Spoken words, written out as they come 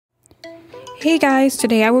Hey guys,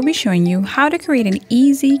 today I will be showing you how to create an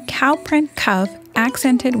easy cow print cuff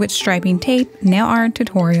accented with striping tape nail art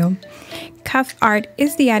tutorial. Cuff art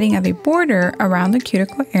is the adding of a border around the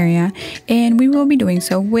cuticle area, and we will be doing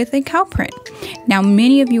so with a cow print. Now,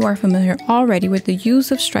 many of you are familiar already with the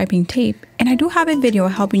use of striping tape, and I do have a video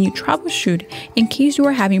helping you troubleshoot in case you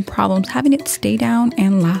are having problems having it stay down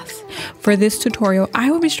and last. For this tutorial,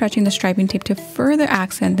 I will be stretching the striping tape to further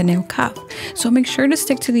accent the nail cuff, so make sure to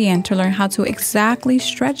stick to the end to learn how to exactly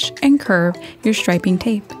stretch and curve your striping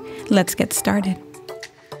tape. Let's get started.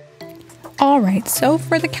 Alright, so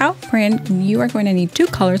for the cow print, you are going to need two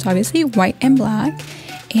colors, obviously, white and black.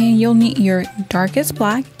 And you'll need your darkest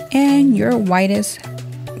black and your whitest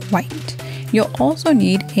white. You'll also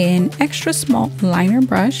need an extra small liner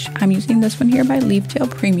brush. I'm using this one here by Leaf Gel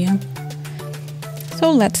Premium.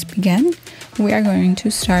 So let's begin. We are going to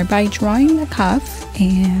start by drawing the cuff,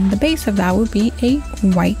 and the base of that will be a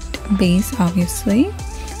white base, obviously.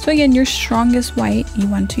 So again, your strongest white you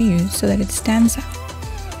want to use so that it stands out.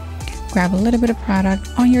 Grab a little bit of product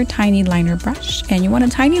on your tiny liner brush, and you want a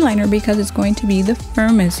tiny liner because it's going to be the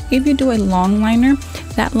firmest. If you do a long liner,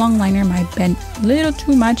 that long liner might bend a little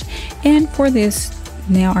too much, and for this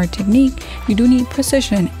nail art technique you do need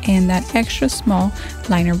precision, and that extra small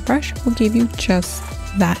liner brush will give you just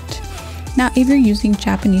that. Now, if you're using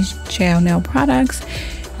Japanese gel nail products,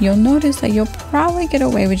 you'll notice that you'll probably get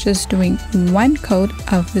away with just doing one coat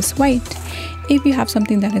of this white. If you have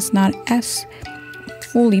something that is not as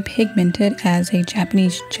fully pigmented as a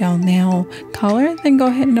Japanese gel nail color, then go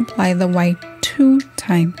ahead and apply the white 2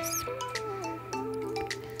 times.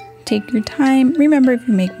 Take your time. Remember, if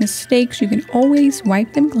you make mistakes, you can always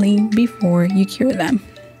wipe them clean before you cure them.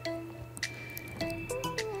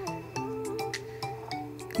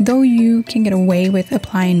 Though you can get away with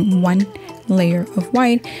applying one layer of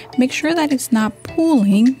white, make sure that it's not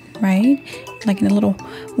pooling, right? Like in a little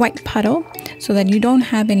white puddle, so that you don't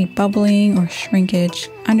have any bubbling or shrinkage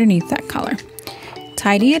underneath that color.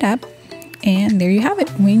 Tidy it up, and there you have it.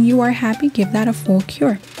 When you are happy, give that a full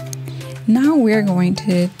cure. Now we're going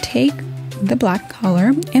to take the black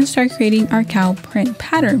color and start creating our cow print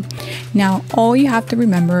pattern. Now, all you have to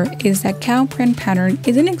remember is that cow print pattern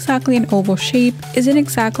isn't exactly an oval shape, isn't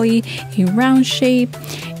exactly a round shape.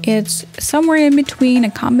 It's somewhere in between,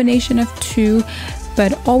 a combination of two,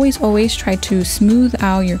 but always try to smooth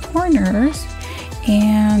out your corners.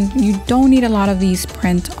 And you don't need a lot of these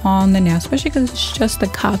prints on the nail, especially because it's just the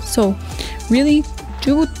cuff. So really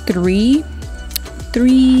do three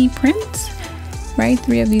prints, right?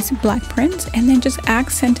 3 of these black prints, and then just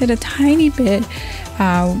accent it a tiny bit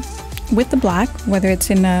with the black, whether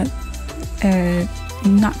it's in a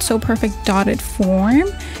not so perfect dotted form,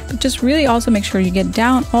 but just really also make sure you get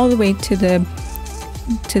down all the way to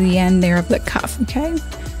the end there of the cuff. Okay,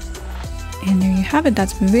 and there you have it.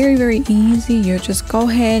 That's very easy. You just go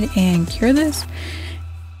ahead and cure this.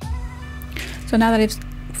 So now that it's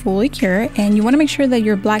fully cured, and you want to make sure that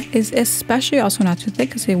your black is especially also not too thick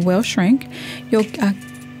because it will shrink, you'll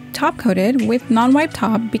top coat it with non-wipe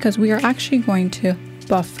top, because we are actually going to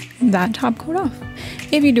buff that top coat off.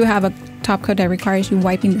 If you do have a top coat that requires you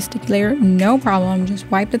wiping the sticky layer, no problem. Just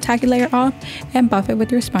wipe the tacky layer off and buff it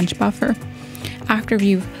with your sponge buffer. After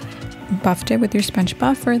you've buffed it with your sponge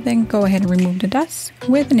buffer, then go ahead and remove the dust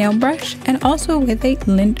with a nail brush, and also with a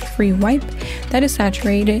lint-free wipe that is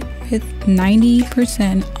saturated with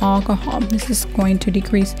 90% alcohol. This is going to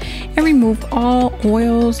decrease and remove all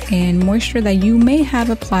oils and moisture that you may have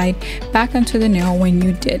applied back onto the nail when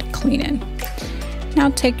you did clean it. Now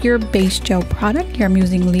take your base gel product. Here I'm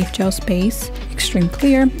using Leaf Gel Space Extreme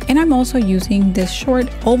Clear, and I'm also using this short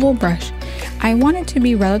oval brush. I want it to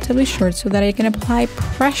be relatively short so that I can apply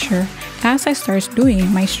pressure as I start doing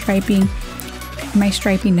my striping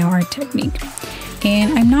nail art technique.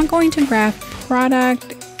 And I'm not going to grab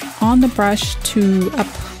product on the brush to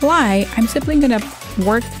apply. I'm simply going to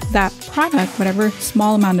work that product, whatever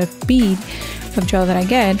small amount of bead of gel that I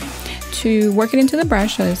get, to work it into the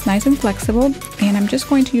brush so it's nice and flexible. And I'm just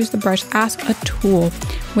going to use the brush as a tool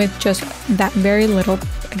with just that very little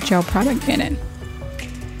gel product in it.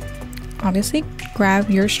 Obviously,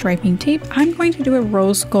 grab your striping tape. I'm going to do a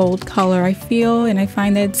rose gold color. I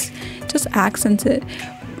find that it's just accents it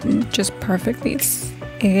just perfectly.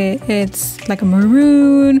 It's like a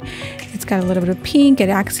maroon. It's got a little bit of pink. It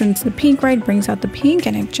accents the pink, right? Brings out the pink,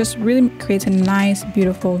 and it just really creates a nice,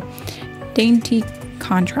 beautiful, dainty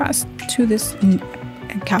contrast to this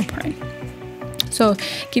cow print. So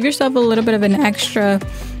give yourself a little bit of an extra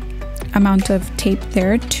amount of tape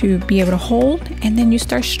there to be able to hold, and then you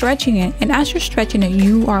start stretching it. And as you're stretching it,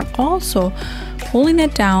 you are also pulling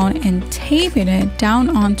it down and taping it down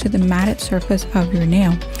onto the matted surface of your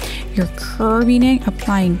nail. You're curving it,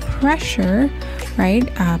 applying pressure, right?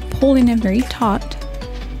 Pulling it very taut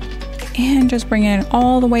and just bringing it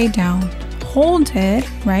all the way down. Hold it,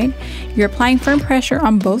 right? You're applying firm pressure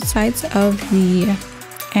on both sides of the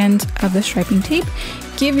end of the striping tape.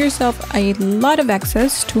 Give yourself a lot of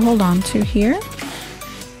excess to hold on to here.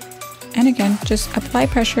 And again, just apply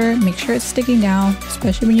pressure, make sure it's sticking down,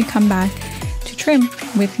 especially when you come back to trim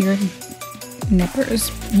with your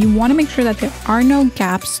nippers. You want to make sure that there are no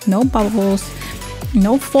gaps, no bubbles,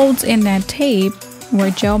 no folds in that tape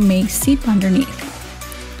where gel may seep underneath.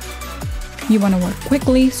 You want to work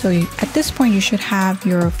quickly, so at this point you should have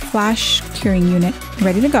your flash curing unit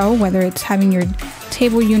ready to go, whether it's having your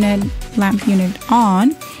table unit, lamp unit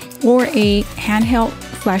on, or a handheld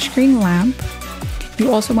flash curing lamp.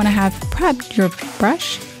 You also want to have prepped your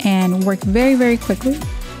brush and work very, very quickly.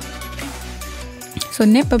 So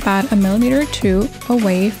nip about 1 millimeter or 2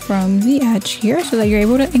 away from the edge here so that you're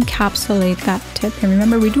able to encapsulate that tip. And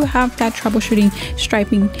remember, we do have that troubleshooting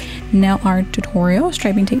striping nail art tutorial,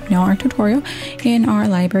 striping tape nail art tutorial in our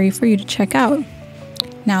library for you to check out.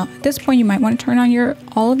 Now, at this point, you might want to turn on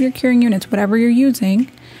all of your curing units, whatever you're using,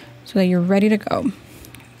 so that you're ready to go.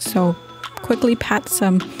 So quickly pat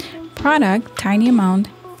some product, tiny amount,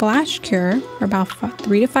 flash cure for about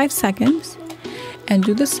 3 to 5 seconds, and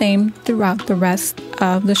do the same throughout the rest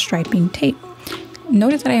of the striping tape.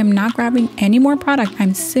 Notice that I am not grabbing any more product.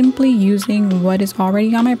 I'm simply using what is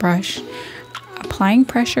already on my brush, applying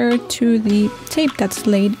pressure to the tape that's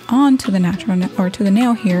laid onto the natural or to the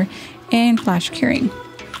nail here, and flash curing.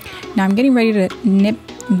 Now I'm getting ready to nip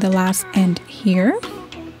the last end here.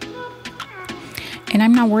 And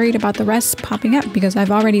I'm not worried about the rest popping up because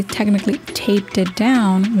I've already technically taped it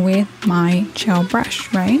down with my gel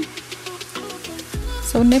brush, right?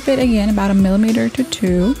 So nip it again about 1 millimeter to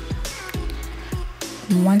 2.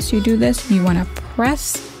 Once you do this, you want to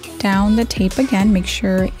press down the tape again. Make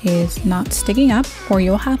sure it's not sticking up or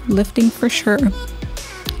you'll have lifting for sure.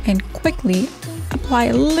 And quickly apply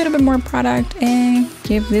a little bit more product and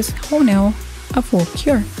give this whole nail a full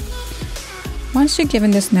cure. Once you've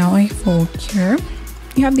given this nail a full cure,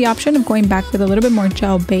 you have the option of going back with a little bit more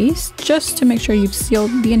gel base just to make sure you've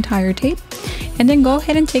sealed the entire tape. And then go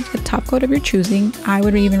ahead and take a top coat of your choosing. I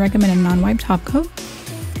would even recommend a non-wipe top coat.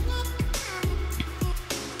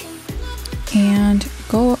 And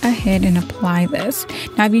go ahead and apply this.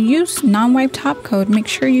 Now, if you use non-wipe top coat, make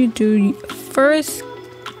sure you do first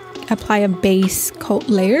apply a base coat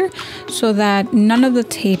layer so that none of the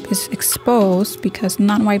tape is exposed, because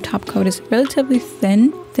non-wipe top coat is relatively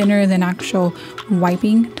thinner than actual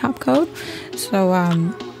wiping top coat. So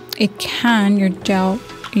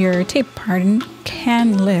your tape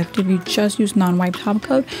can lift if you just use non-wipe top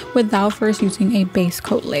coat without first using a base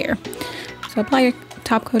coat layer. So apply your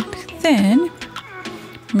top coat thin.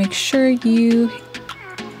 Make sure you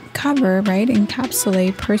cover, right,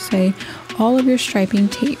 encapsulate per se all of your striping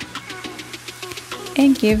tape,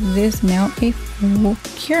 and give this nail a full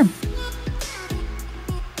cure.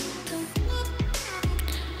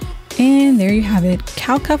 And there you have it,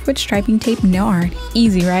 cow cuff with striping tape nail art.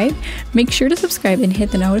 Easy, right? Make sure to subscribe and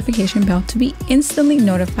hit the notification bell to be instantly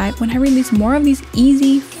notified when I release more of these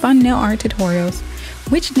easy, fun nail art tutorials.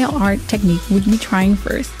 Which nail art technique would you be trying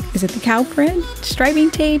first? Is it the cow print, striping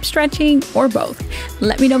tape, stretching, or both?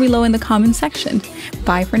 Let me know below in the comment section.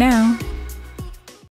 Bye for now.